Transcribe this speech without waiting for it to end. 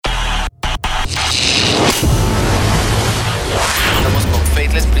Estamos con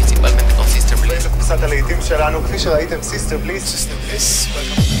Faithless, principalmente con Sister Bliss. קבוצת הלהיטים שלנו, כפי שראיתם, Sister Bliss. Sister Bliss,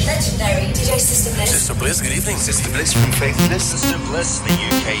 Legendary DJ Sister Bliss. Sister Bliss, good evening. Sister Bliss from Faithless. Sister Bliss, the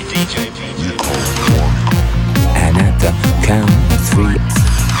UK DJ. And at the count of 3,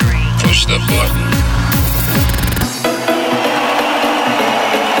 Push the button.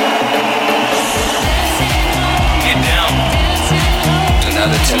 Get down. do not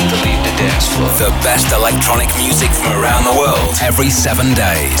attempt to leave the dance floor. The best electronic music from around the world every 7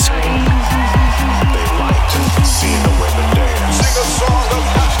 days. They like seeing the women dance. Sing a song of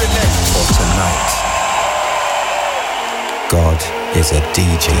happiness. For tonight, God is a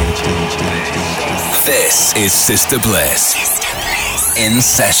DJ. This is Sister Bliss. In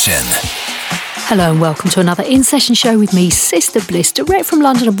session. Hello and welcome to another In-Session show with me, Sister Bliss, direct from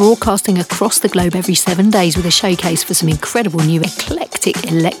London and broadcasting across the globe every 7 days with a showcase for some incredible new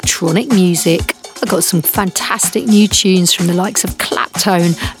eclectic electronic music. I've got some fantastic new tunes from the likes of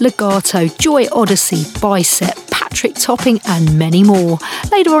Claptone, Legato, Joy Odyssey, Bicep, Patrick Topping and many more.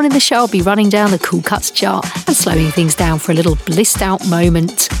 Later on in the show I'll be running down the Cool Cuts chart and slowing things down for a little blissed out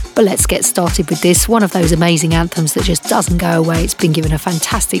moment. But let's get started with this, one of those amazing anthems that just doesn't go away. It's been given a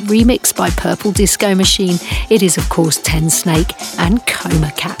fantastic remix by Purple Disco Machine. It is of course Ten Snake and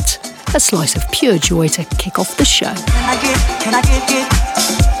Coma Cat. A slice of pure joy to kick off the show. Can I get it? Can I get it?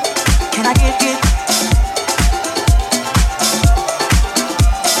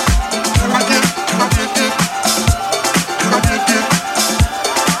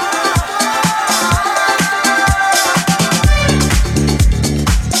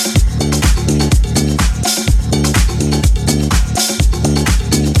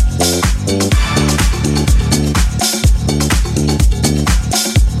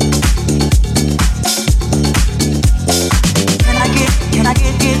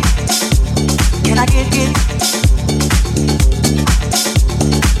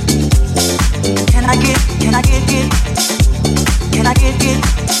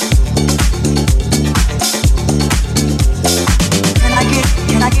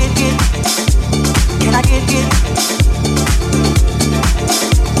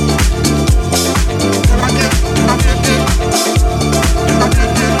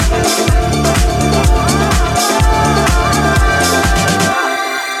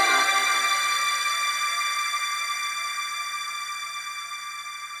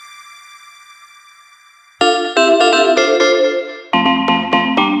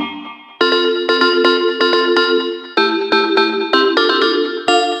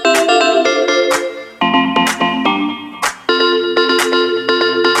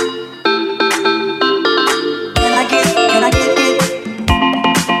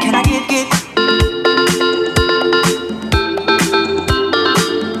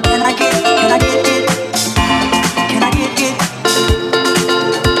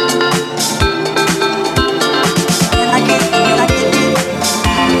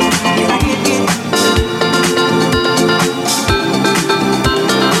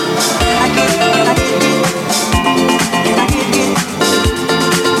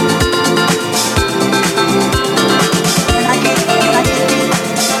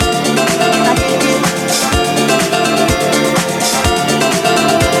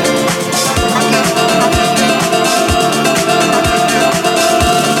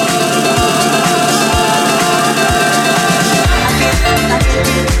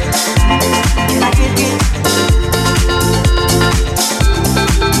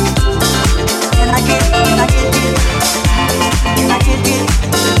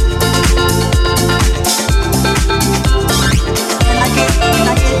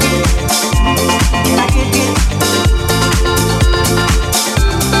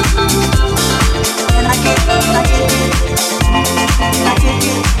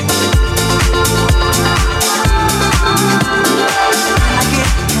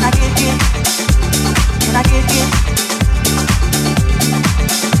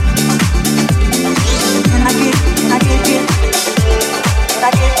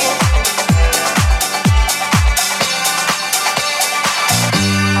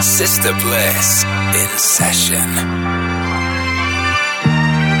 Sister Bliss in session.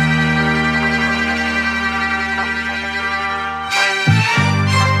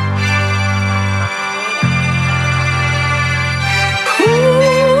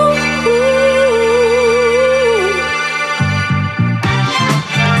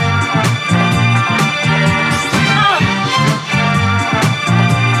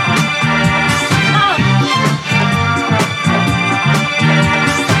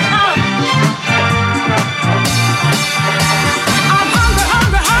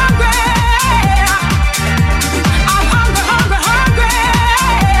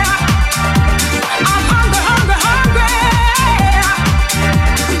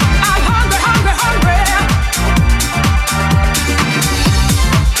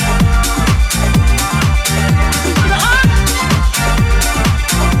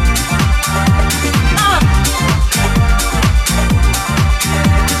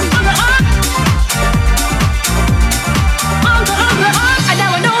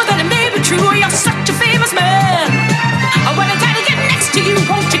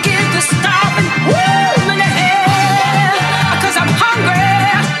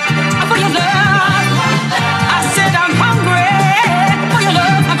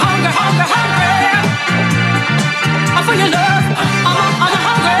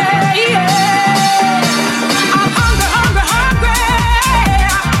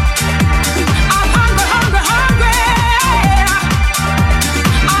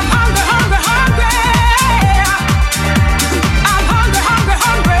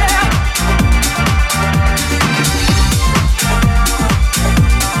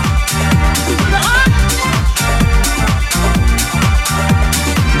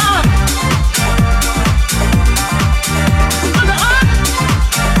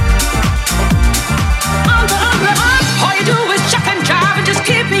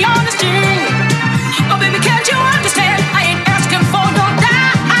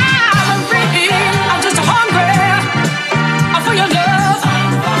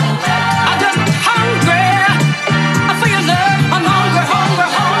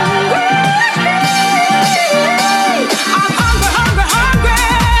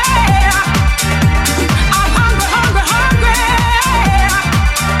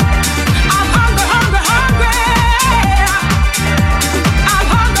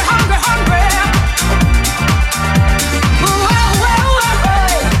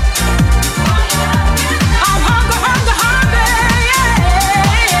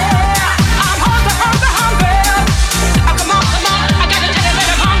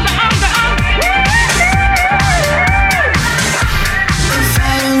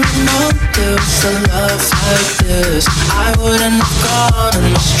 was a love like this, I wouldn't have gone and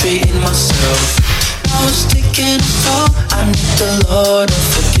mistreated myself. Now it's taking a toll, I need the Lord of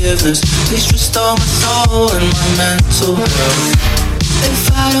forgiveness. Please restore my soul and my mental health.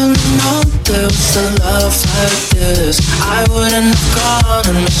 If I'd only known there was a love like this, I wouldn't have gone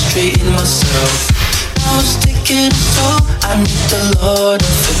and mistreated myself. Now it's taking a toll, I need the Lord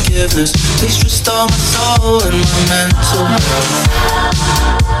of forgiveness. Please restore my soul and my mental health.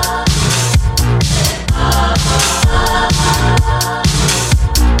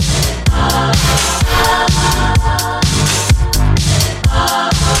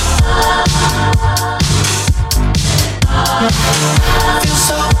 Feel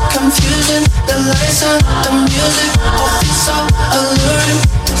so confusing, the lights and the music all feel so alluring.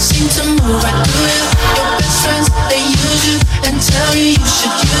 Seem to move right through you. Your best friends, they use you and tell you you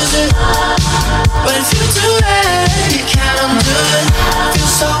should use it. But if you do it, you can't undo it. Feel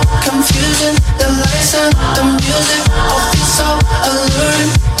so confusing, the lights and the music all feel so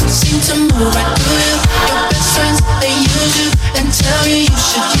alluring. Seem to move right through you. Your best friends, they use you and tell you you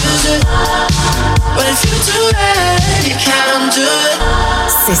should use it. But if you do it, you can't undo it.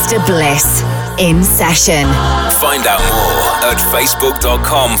 Sister Bliss in session. Find out more at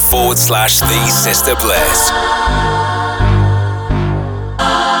facebook.com/The Sister Bliss.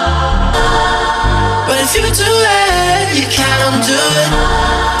 But if you do it, you can't undo it.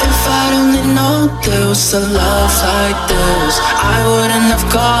 If I'd only known there was a love like this, I wouldn't have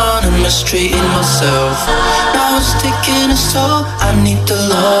gone and mistreated myself. Now it's taking a toll, I need the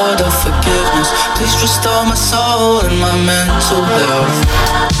Lord of forgiveness. Please restore my soul and my mental health.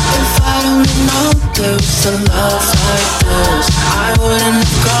 If I'd only known there was a love like this, I wouldn't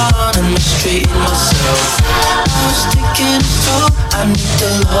have gone and mistreated myself. Now it's taking a toll, I need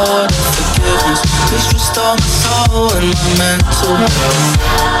the Lord of forgiveness. Please restore my soul and my mental health.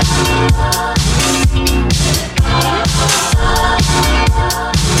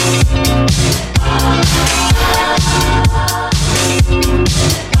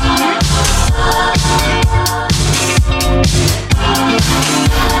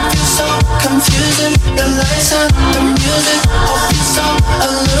 Feel so confusing, the lights and the music all feel so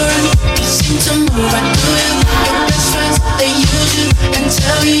alluring. You seem to move right through you. Your best friends, they use you and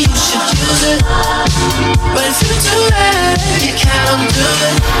tell you you should use it. But if you do it, you can't undo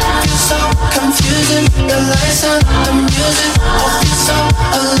it. Feel so confusing, the lights and the music all feel so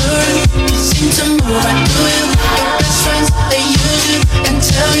alluring. You seem to move right through you. Your best friends, they use you and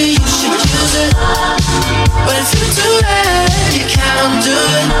tell you you should use it. But if you do it, you can't undo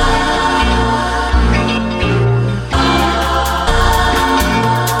it.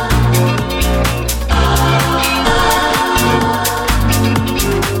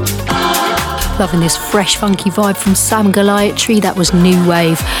 Loving this fresh, funky vibe from Sam Gayatri. That was New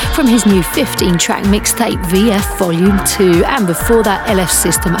Wave from his new 15-track mixtape VF Volume 2. And before that, LF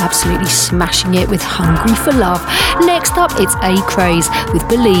System absolutely smashing it with Hungry for Love. Next up, it's A-Craze with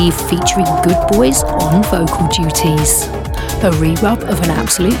Believe featuring Good Boys on vocal duties. A re-rub of an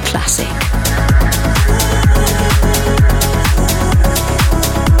absolute classic.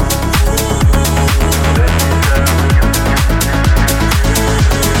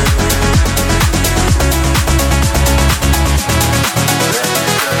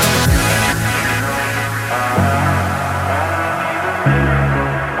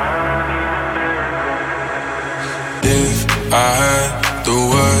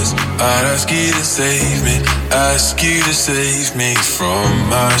 I'd ask you to save me, ask you to save me from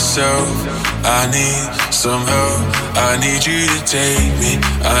myself. I need some help, I need you to take me,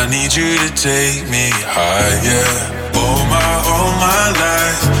 I need you to take me higher. All my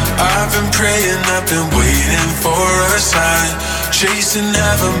life, I've been praying, I've been waiting for a sign. Chasing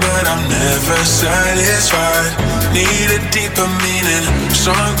heaven, but I'm never satisfied. Need a deeper meaning,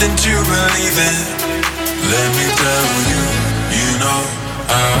 something to believe in. Let me tell you, you know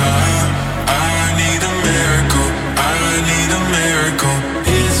I need a miracle, I need a miracle.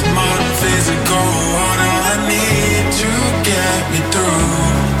 It's more than physical, what I need to get me through.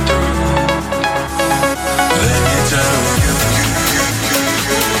 Let me tell you,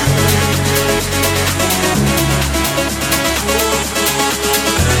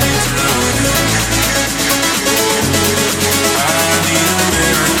 let me tell you, I need a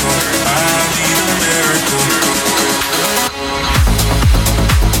miracle, I need a miracle.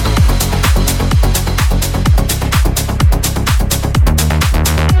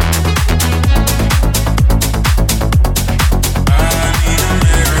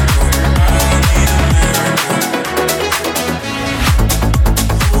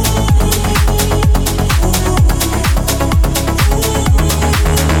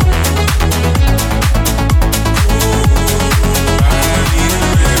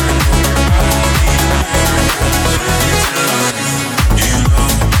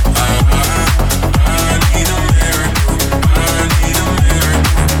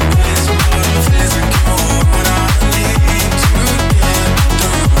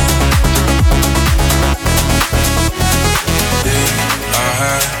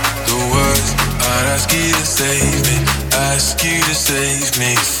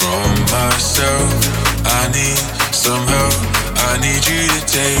 from myself. I need some help. I need you to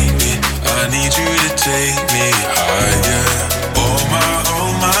take me. I need you to take me higher.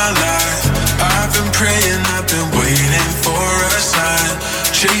 All my life, I've been praying, I've been waiting for a sign.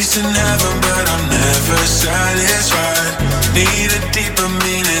 Chasing heaven, but I'm never satisfied. Need a deeper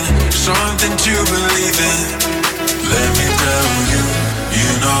meaning, something to believe in. Let me tell you, you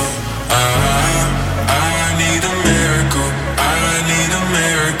know, I need a miracle. I need a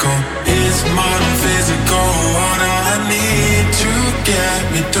miracle. It's more than physical. What I need to get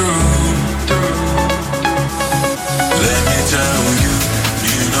me through. Let me tell you,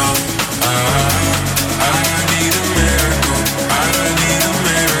 you know, I need a miracle. I need a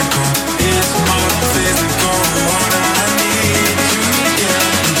miracle. It's more than physical. What I need to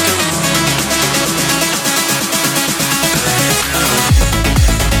get me through. Let me tell you.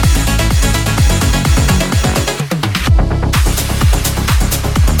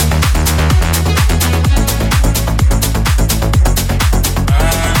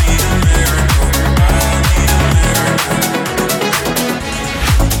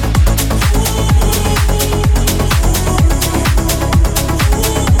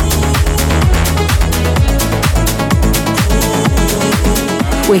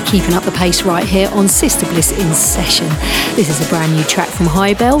 We're keeping up the pace right here on Sister Bliss in Session. This is a brand new track from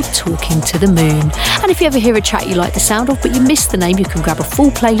Highbell, Talking to the Moon. And if you ever hear a track you like the sound of but you missed the name, you can grab a full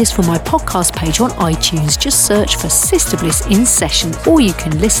playlist from my podcast page on iTunes. Just search for Sister Bliss in Session, or you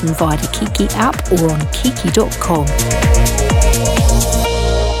can listen via the Kiki app or on kiki.com.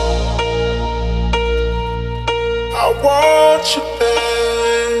 I want you back.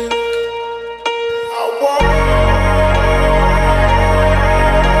 I want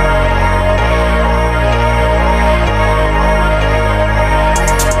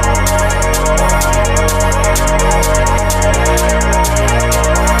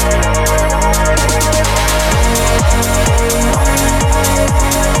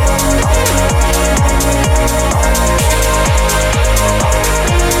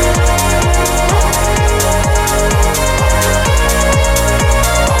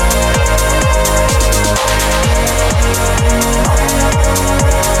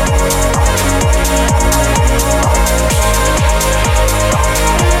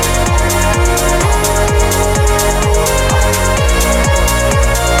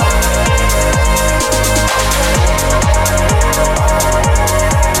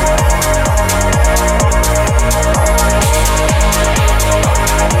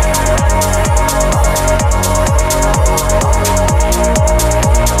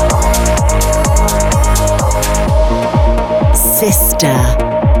Sister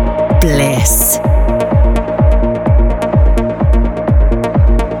Bliss.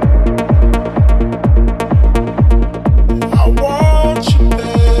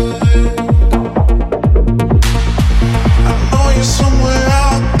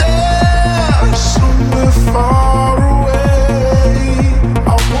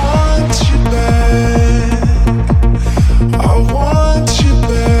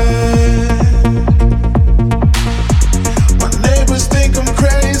 Think I'm crazy.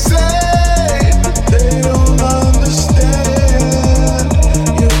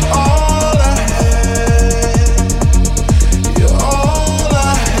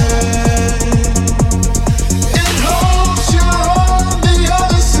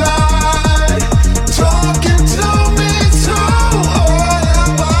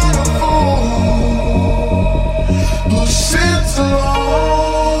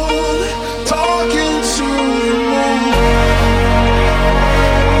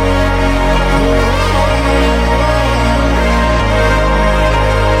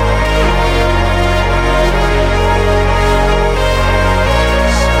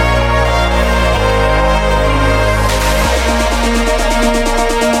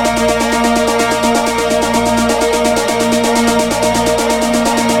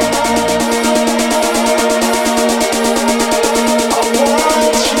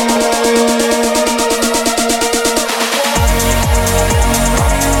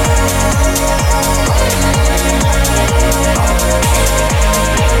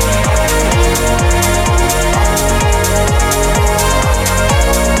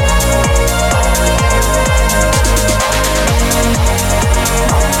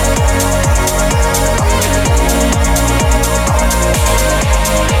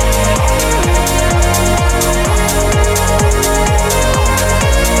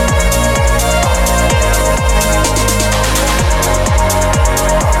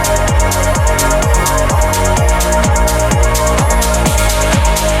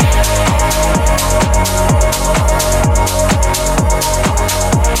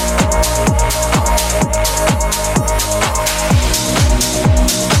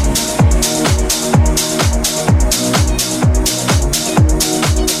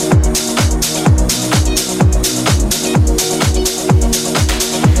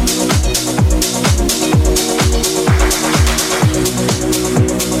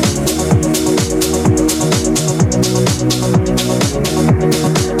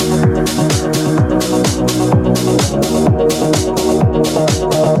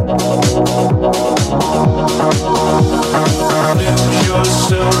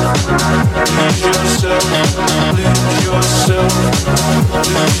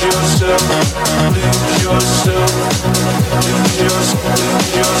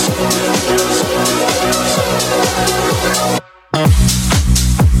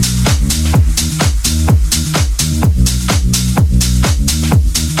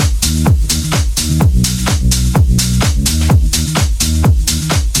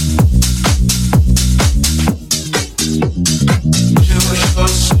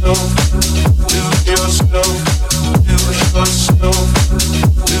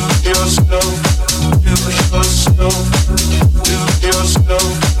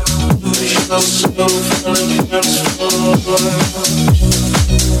 yourself on the dance floor.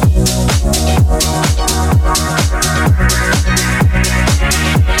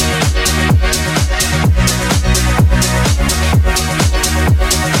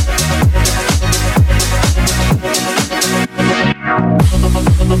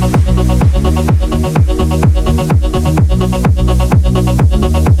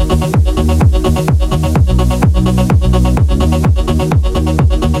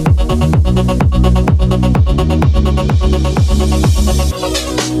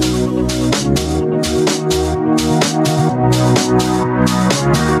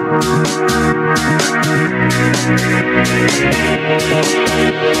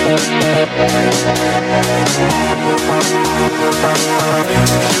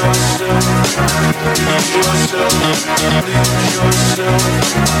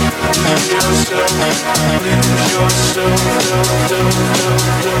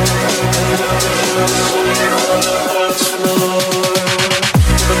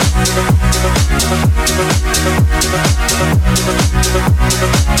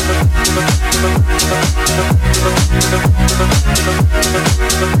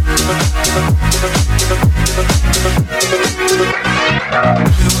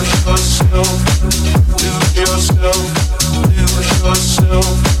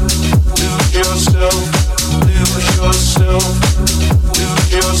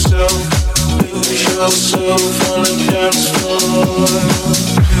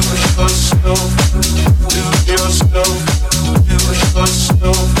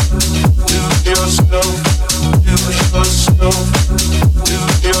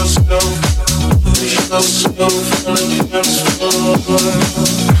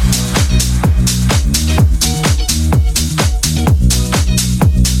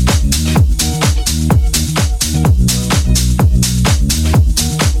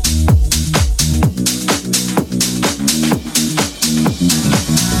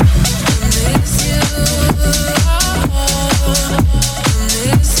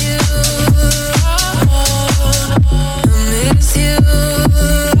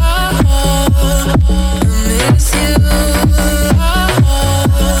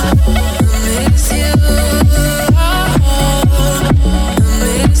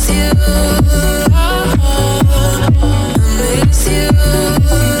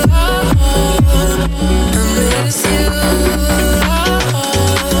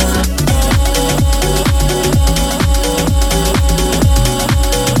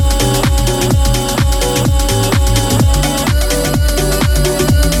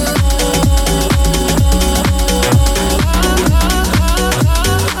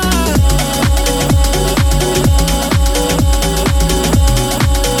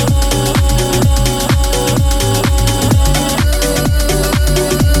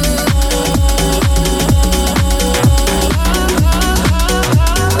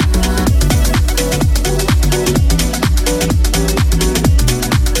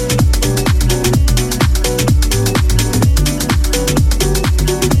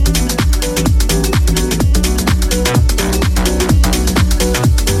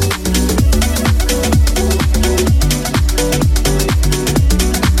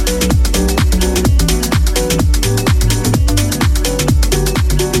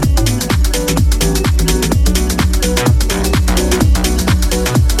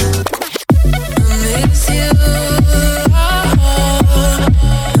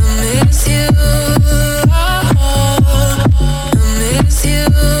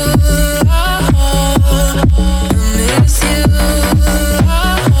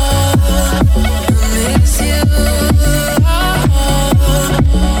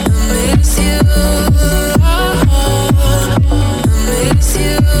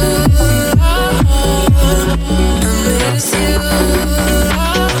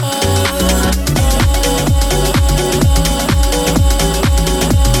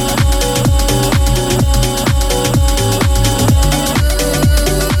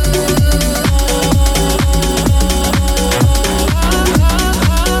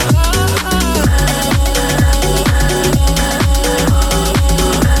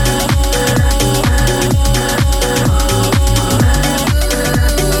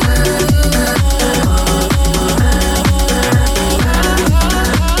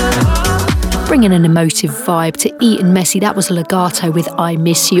 bringing an emotive vibe to Eat and Messy. That was Legato with I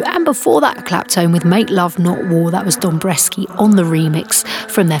Miss You. And before that, Claptone with Make Love Not War. That was Don Bresky on the remix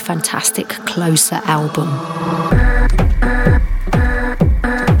from their fantastic Closer album.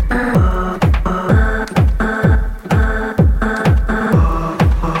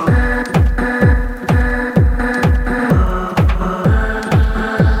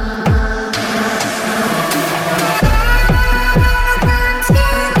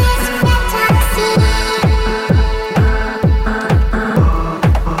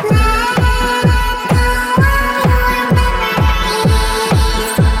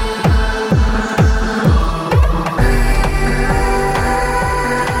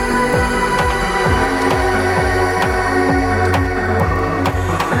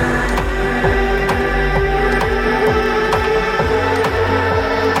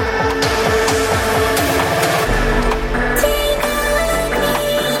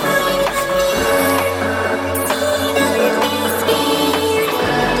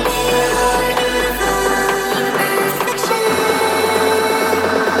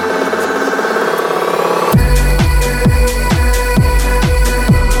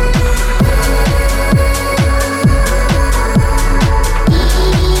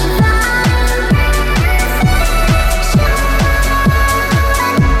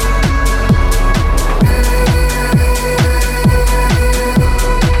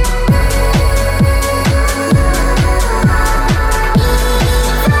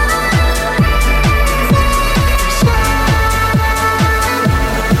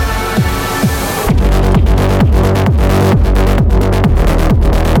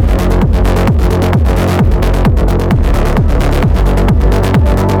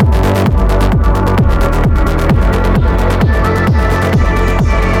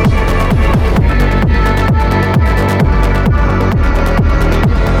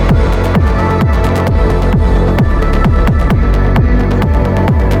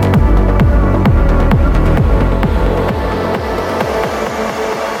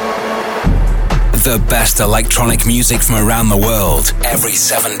 The best electronic music from around the world every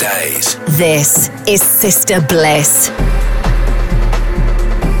 7 days. This is Sister Bliss.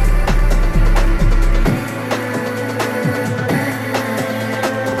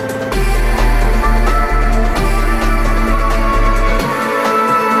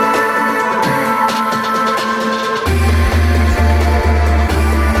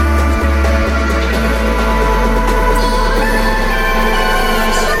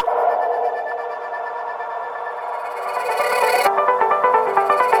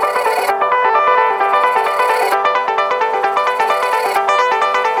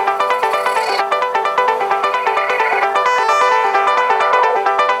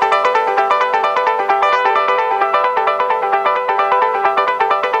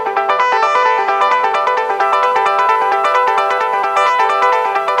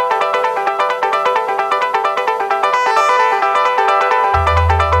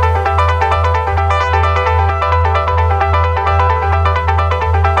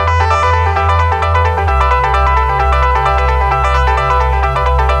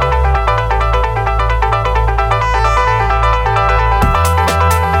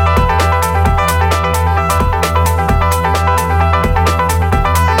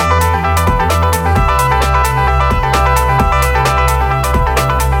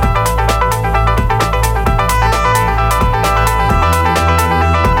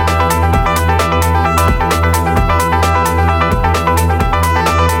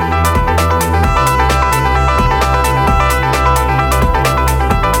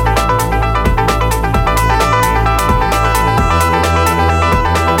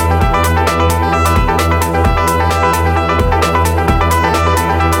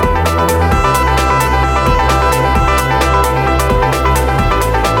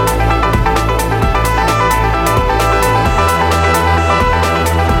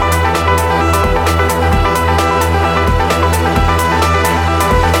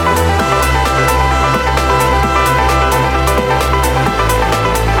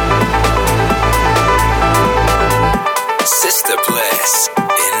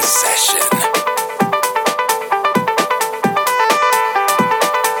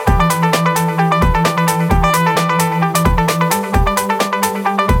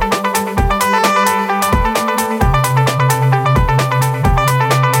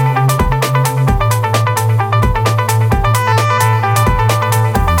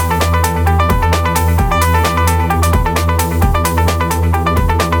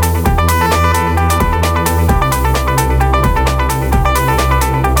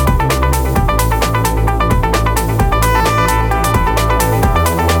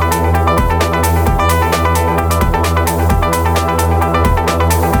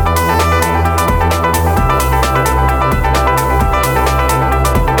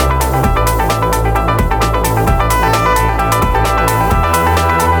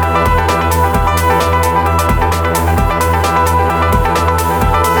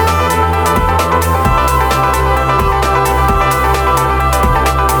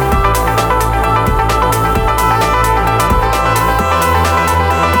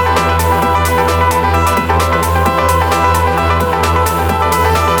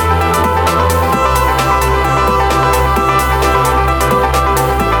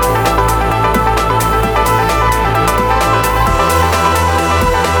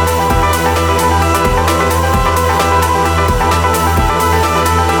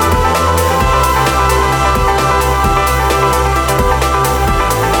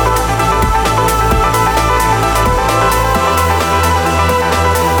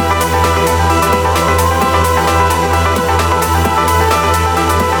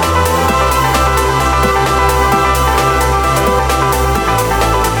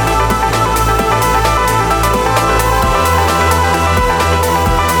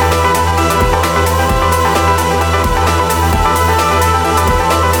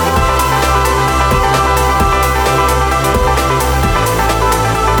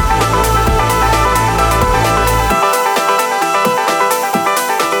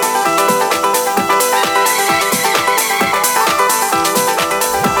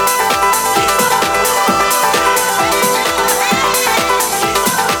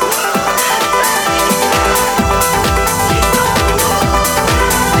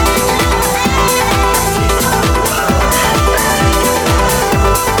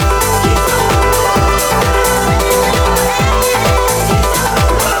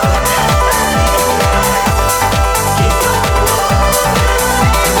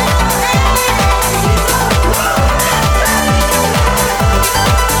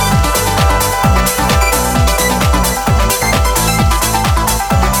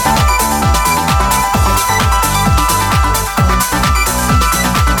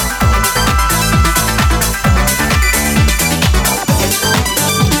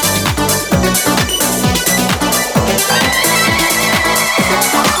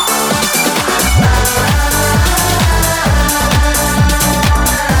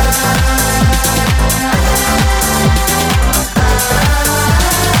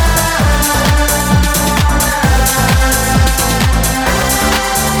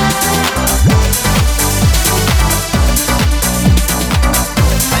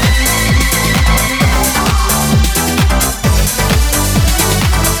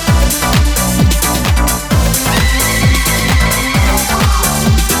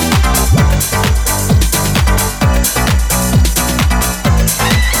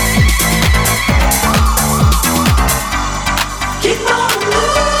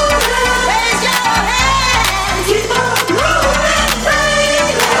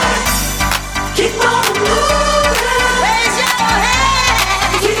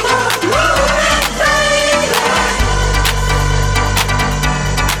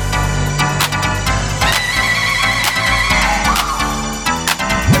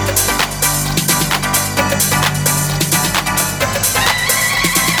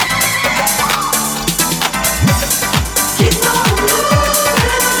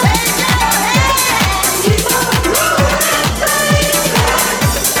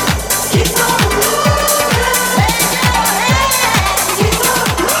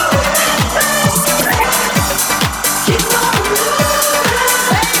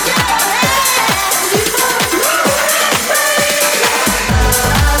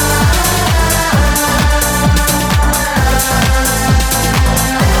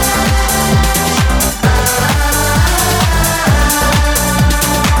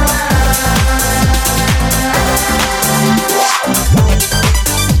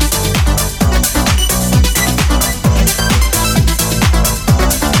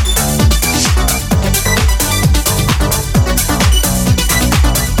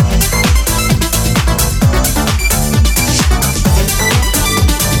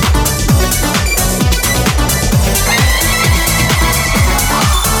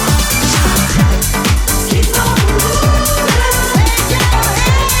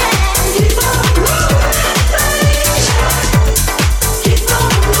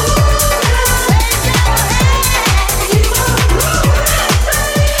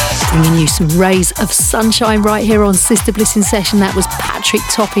 bringing you some rays of sunshine right here on Sister Bliss in Session. That was Patrick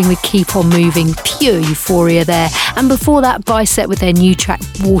Topping with Keep On Moving, pure euphoria there. And before that, Bicep with their new track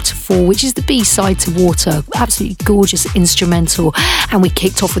Waterfall, which is the B-side to Water. Absolutely gorgeous instrumental. And we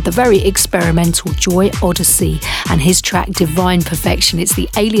kicked off with the very experimental Joy Odyssey and his track Divine Perfection. It's the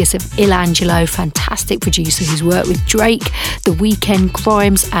alias of Illangelo, fantastic producer who's worked with Drake, The Weeknd,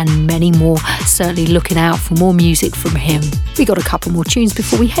 Grimes and many more. Certainly looking out for more music from him. We got a couple more tunes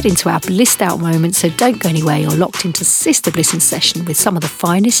before we head into our blissed out moment, so don't go anywhere. You're locked into Sister Bliss in Session with some of the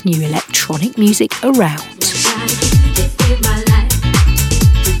finest new electronic music around.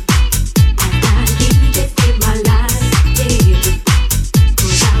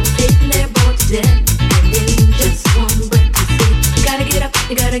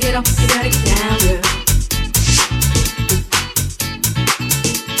 You gotta get up, you gotta get down, girl.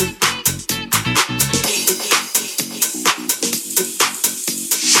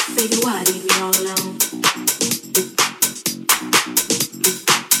 Baby, why leave me all alone?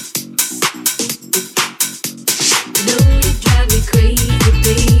 You know you drive me crazy,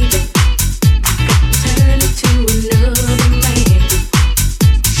 baby. Turn into another man.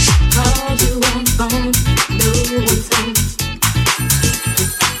 Called you on the phone, no one's home.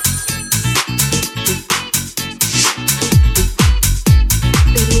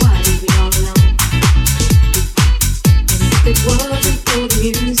 It wasn't for the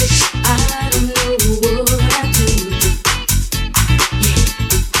music, I don't know what I'd do. Yeah.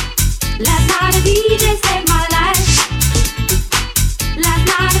 Last night a DJ saved my life. Last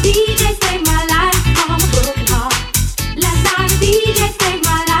night a DJ saved my life from a broken heart. Last night a DJ saved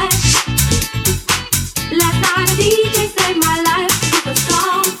my life. Last night a DJ saved my life with a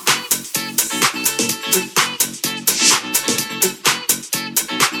song.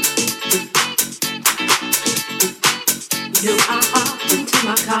 You know I hopped into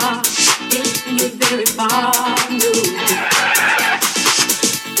my car, didn't get very far, no.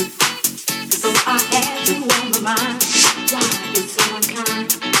 So I had you on my mind, why you so unkind?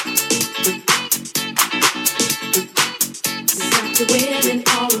 You got the women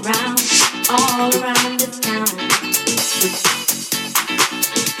all around this town.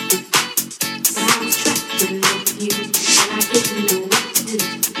 But I was trapped in love with you, and I didn't know what to do.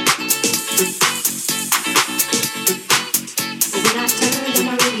 When I turned on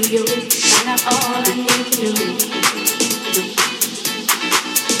my radio, found out all I need to know.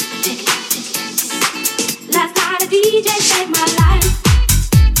 Last night a DJ saved my life.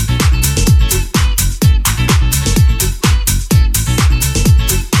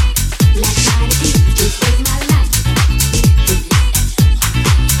 Last night a DJ saved my life.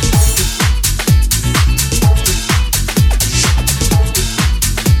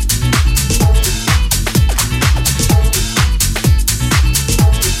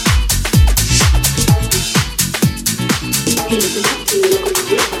 Hey, listen up to me, look what you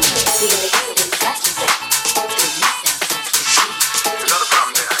did. We gotta get it in fast. Another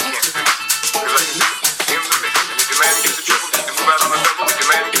problem that I can't fix. Cause like you said, M's a mix. And if your man gives a triple, you can move out on a double. If your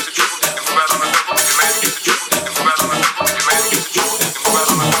man gives a triple, you can move out on a double. If your man gives a triple, you can move out on a double. If your man gives a triple, you can move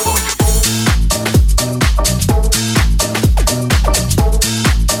out on a double.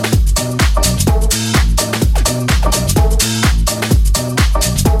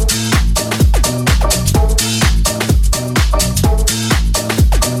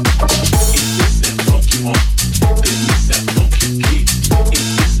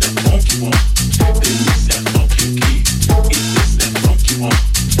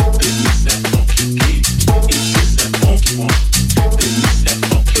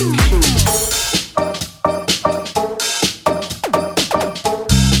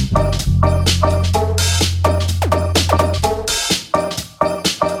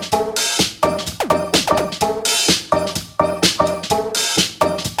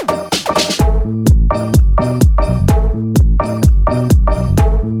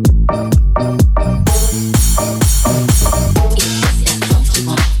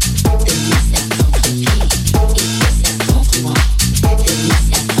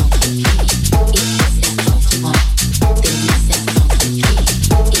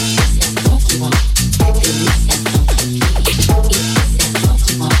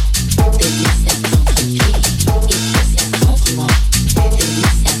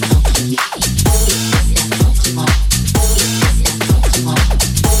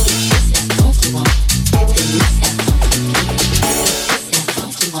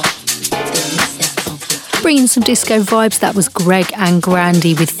 Bringing some disco vibes, that was Greg and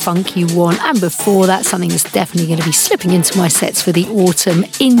Grandy with Funk You Want. And before that, something that's definitely going to be slipping into my sets for the autumn,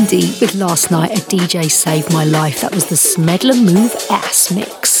 Indie with Last Night a DJ Saved My Life. That was the Smedler Move Ass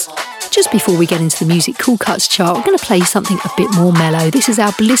Mix. Just before we get into the Music Cool Cuts chart, we're going to play something a bit more mellow. This is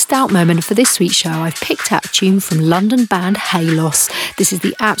our blissed out moment, and for this sweet show I've picked out a tune from London band Halos. This is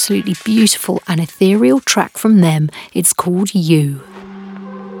the absolutely beautiful and ethereal track from them. It's called You.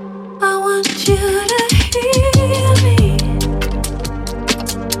 I want you to hear me.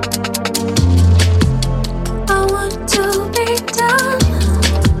 I want to be done.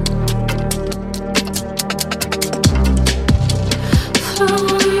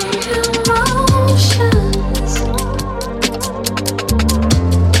 Flowing emotions.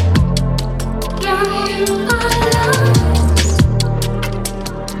 You're in my lungs.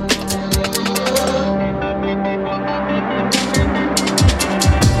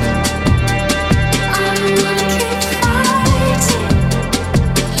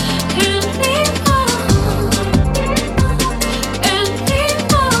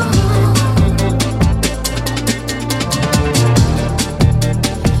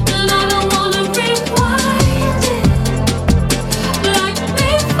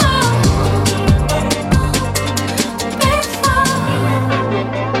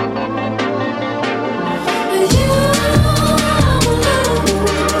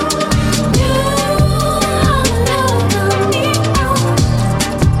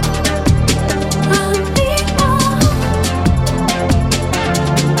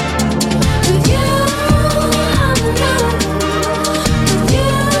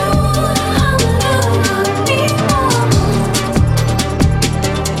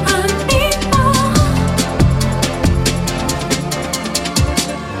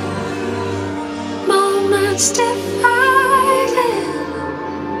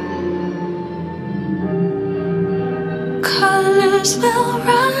 Colors will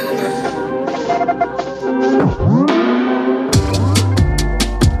run.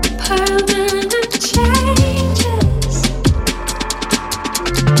 Permanent changes.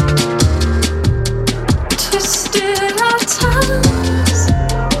 Twisted our tongues.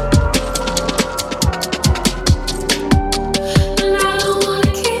 And I don't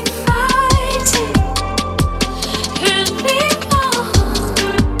wanna keep fighting anymore.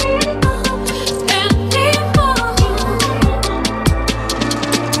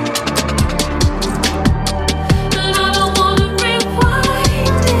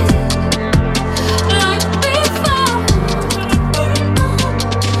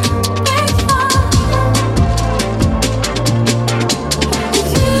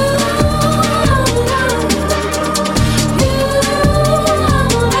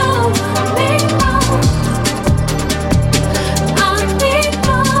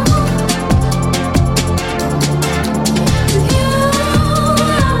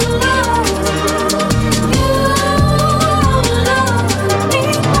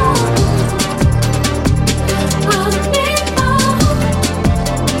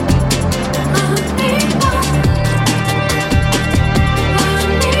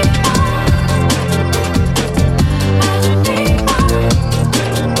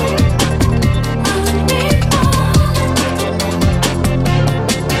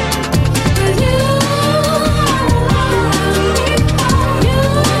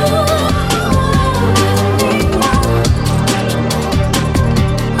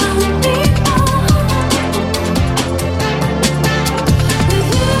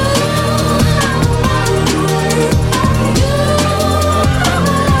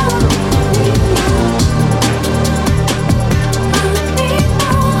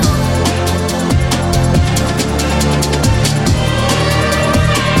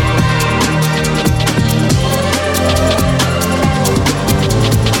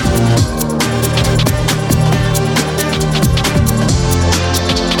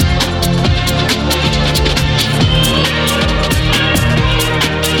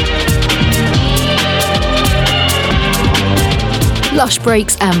 Lush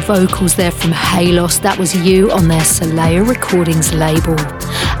breaks and vocals there from Halos. That was You on their Solea Recordings label.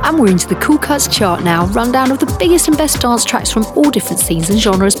 And we're into the Cool Cuts chart now. Rundown of the biggest and best dance tracks from all different scenes and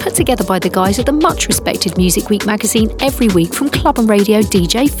genres put together by the guys at the much respected Music Week magazine every week from club and radio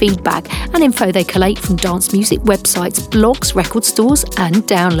DJ feedback and info they collate from dance music websites, blogs, record stores and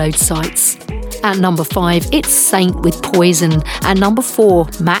download sites. At number 5, it's Saint with Poison. And number 4,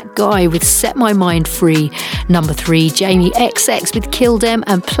 Matt Guy with Set My Mind Free. Number 3, Jamie XX with Kill Dem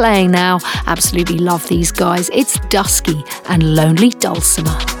and Playing Now. Absolutely love these guys. It's Dusky and Lonely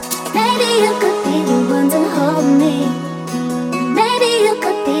Dulcimer. Maybe you could be the one to hold me. Maybe you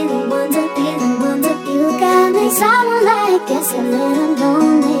could be the one to be the one that you got me. Someone like guess a little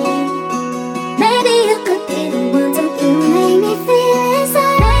lonely. Maybe you could be the one to you make me feel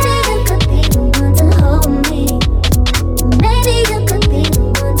inside. Maybe you could be the one to hold me. Maybe you could be the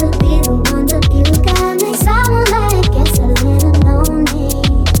one to be the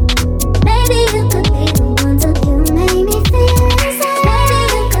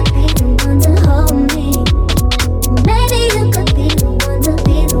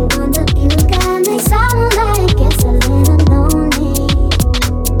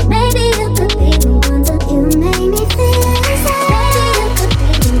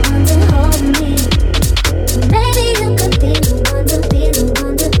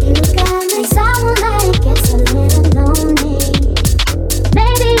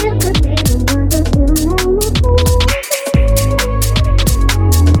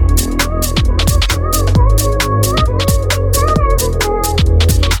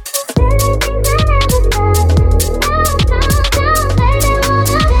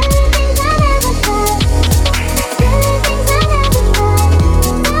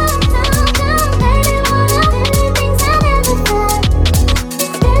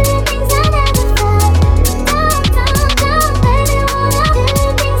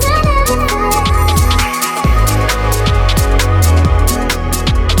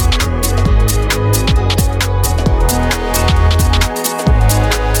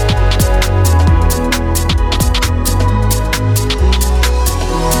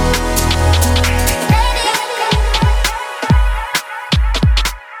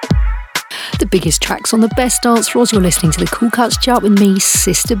biggest tracks on the best dance floors. You're listening to the Cool Cuts chart with me,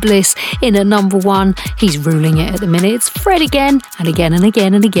 Sister Bliss, in at number 1. He's ruling it at the minute. It's Fred again, and again and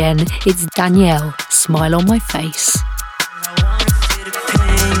again and again. It's Danielle, Smile on My Face.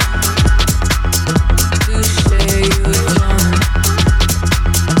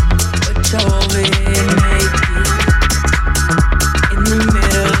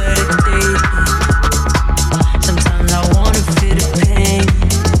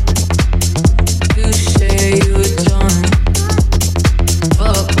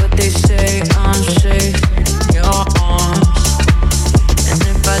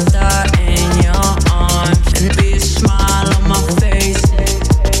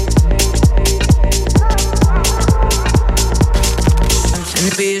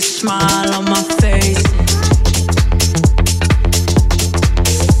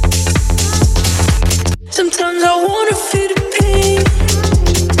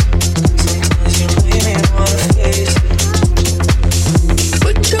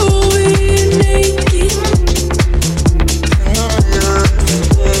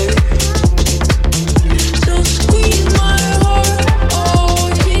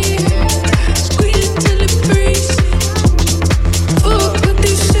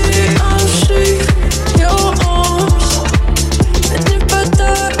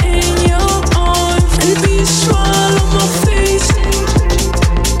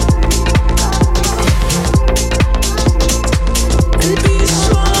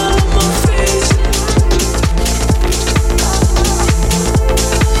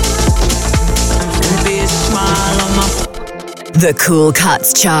 The Cool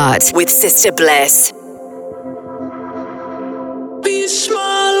Cuts chart with Sister Bliss. Be a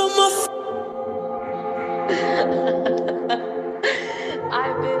smile on my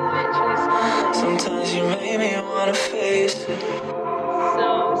I've been literally smiling. Sometimes you make me wanna face it.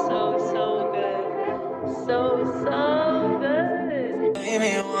 So good. So good. Make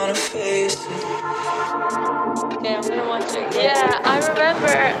me wanna face it. Okay, I'm gonna watch it. Yeah, I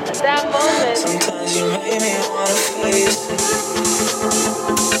remember that moment. Sometimes you make me wanna face it.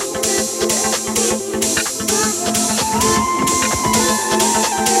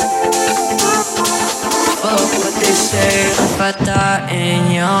 Fuck what they say if I die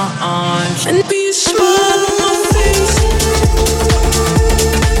in your arms and be a smile on my face.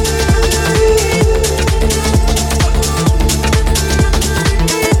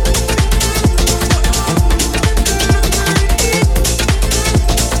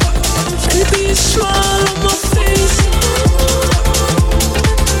 And be a smile on my face.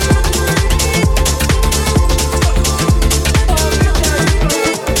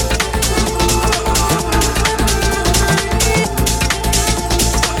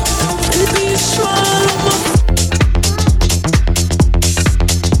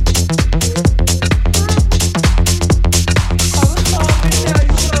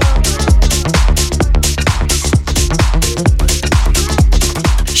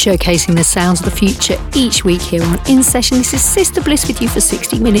 Showcasing the sounds of the future each week here on In Session. This is Sister Bliss with you for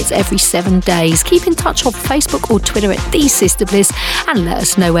 60 minutes every 7 days. Keep in touch on Facebook or Twitter at The Sister Bliss and let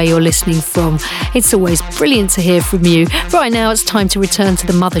us know where you're listening from. It's always brilliant to hear from you. Right now it's time to return to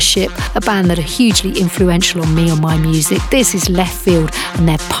the Mothership, a band that are hugely influential on me, on my music. This is Left Field and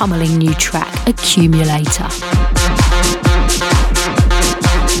their pummeling new track, Accumulator.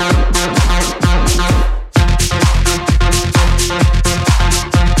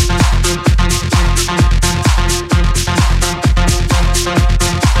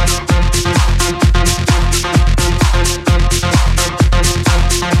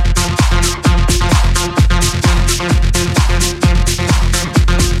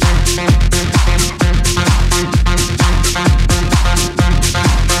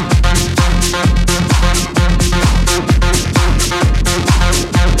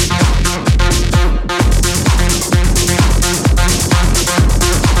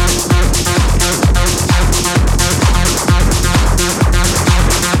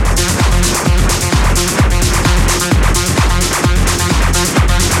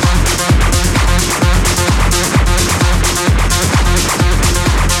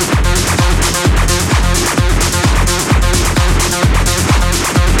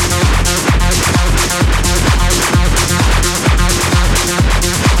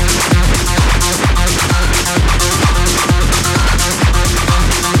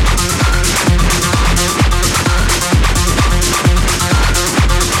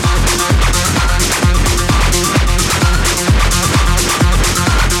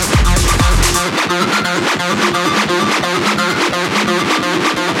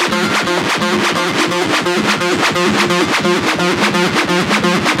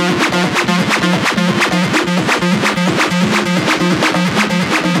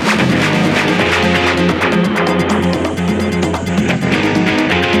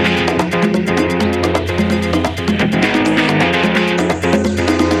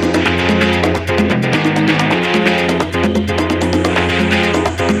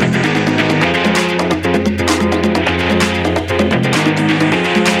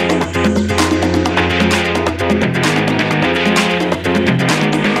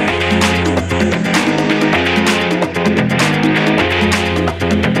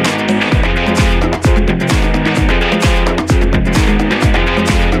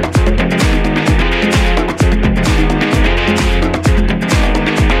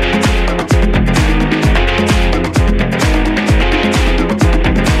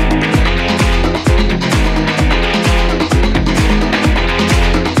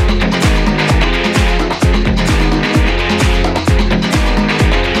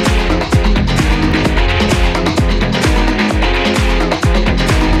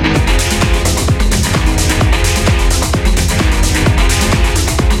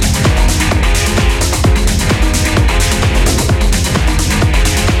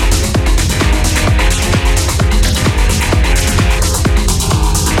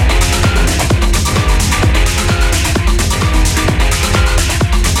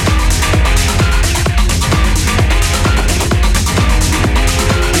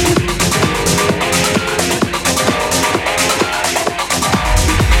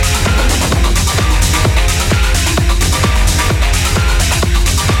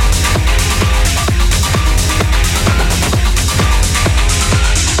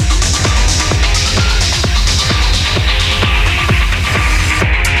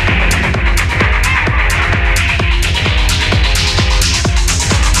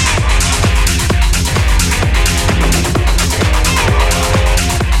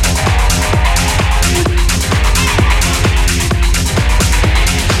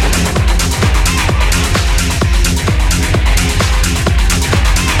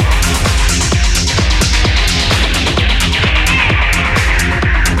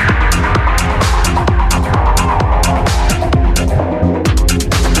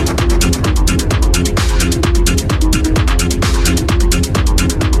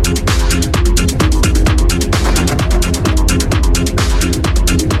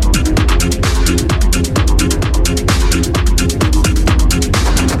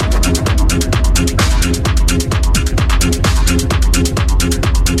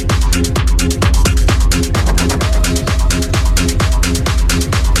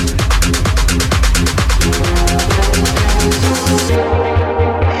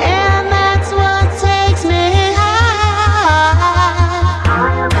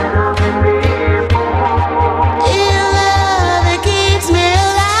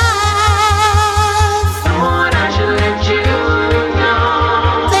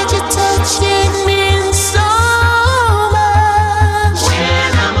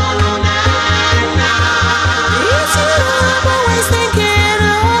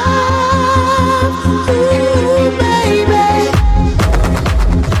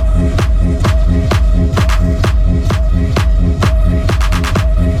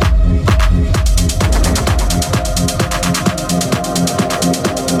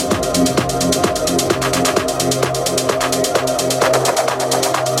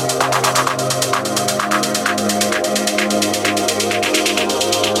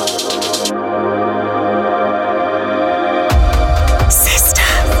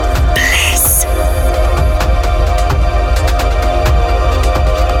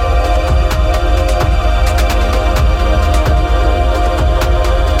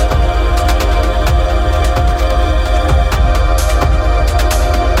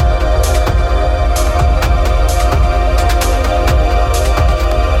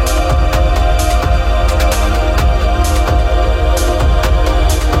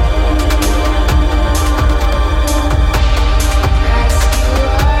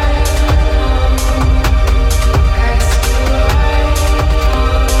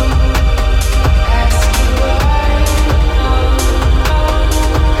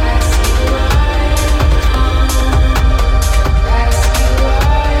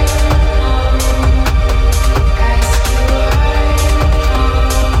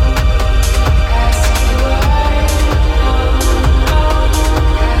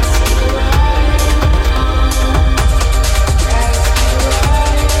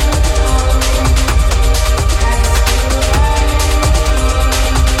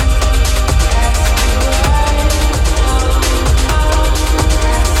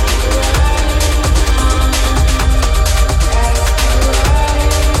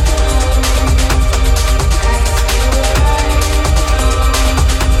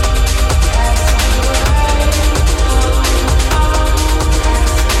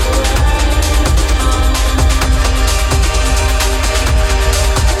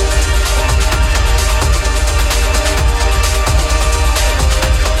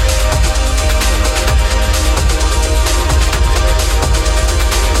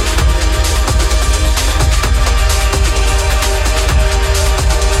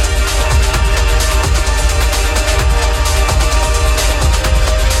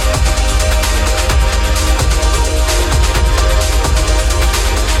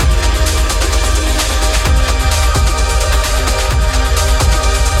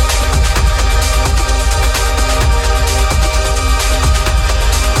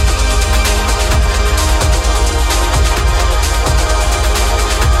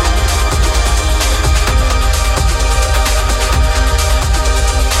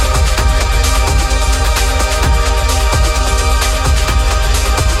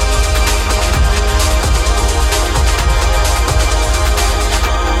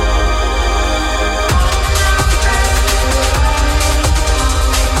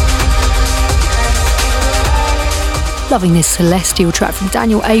 Loving this Celestial track from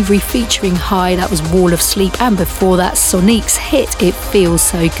Daniel Avery featuring High. That was Wall of Sleep, and before that, Sonique's hit It Feels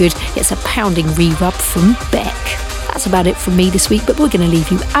So Good. It's a pounding re-rub from Beck. That's about it from me this week, but we're going to leave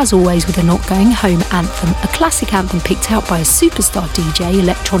you as always with a Not Going Home anthem, a classic anthem picked out by a superstar DJ,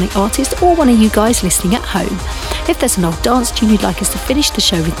 electronic artist, or one of you guys listening at home. If there's an old dance tune you'd like us to finish the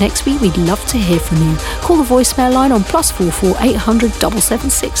show with next week, we'd love to hear from you. Call the voicemail line on +44 800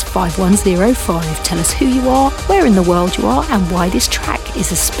 776 5105. Tell us who you are, where in the world you are, and why this track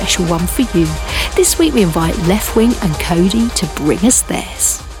is a special one for you. This week we invite Left Wing and Cody to bring us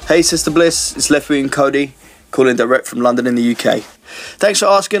theirs. Hey Sister Bliss, it's Left Wing and Cody, calling direct from London in the UK. Thanks for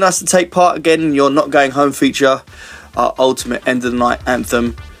asking us to take part again in your Not Going Home feature. Our ultimate end of the night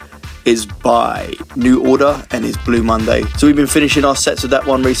anthem is by New Order and is Blue Monday. So we've been finishing our sets with that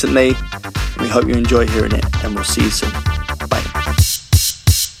one recently. We hope you enjoy hearing it, and we'll see you soon. Bye.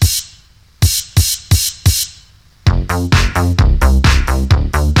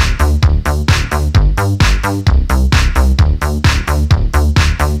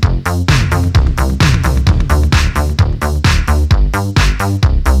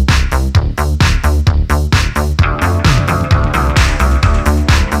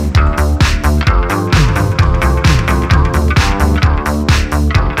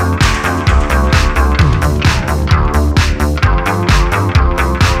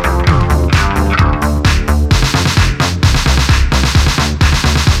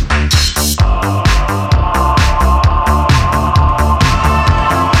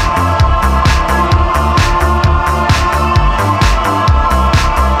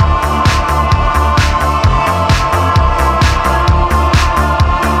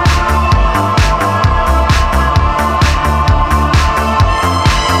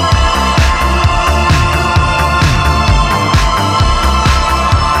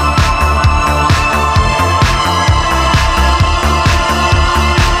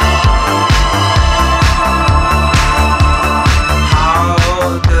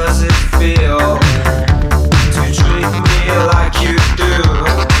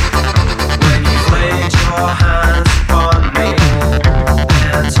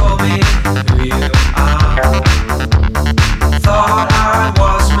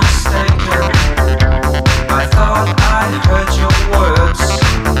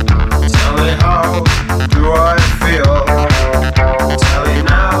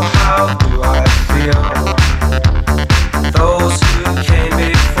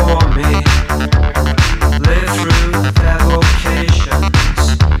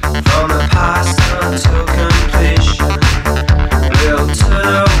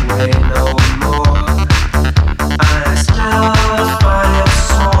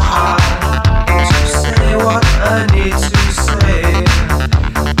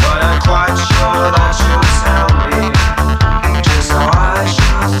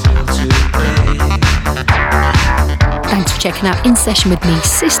 Checking out In Session with me,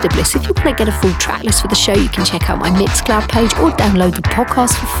 Sister Bliss. If you want to get a full track list for the show, you can check out my Mixcloud page or download the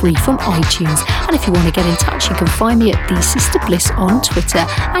podcast for free from iTunes. And if you want to get in touch, you can find me at The Sister Bliss on Twitter,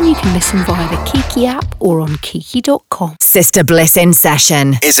 and you can listen via the Kiki app or on kiki.com. Sister Bliss In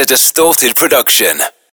Session is a Distorted production.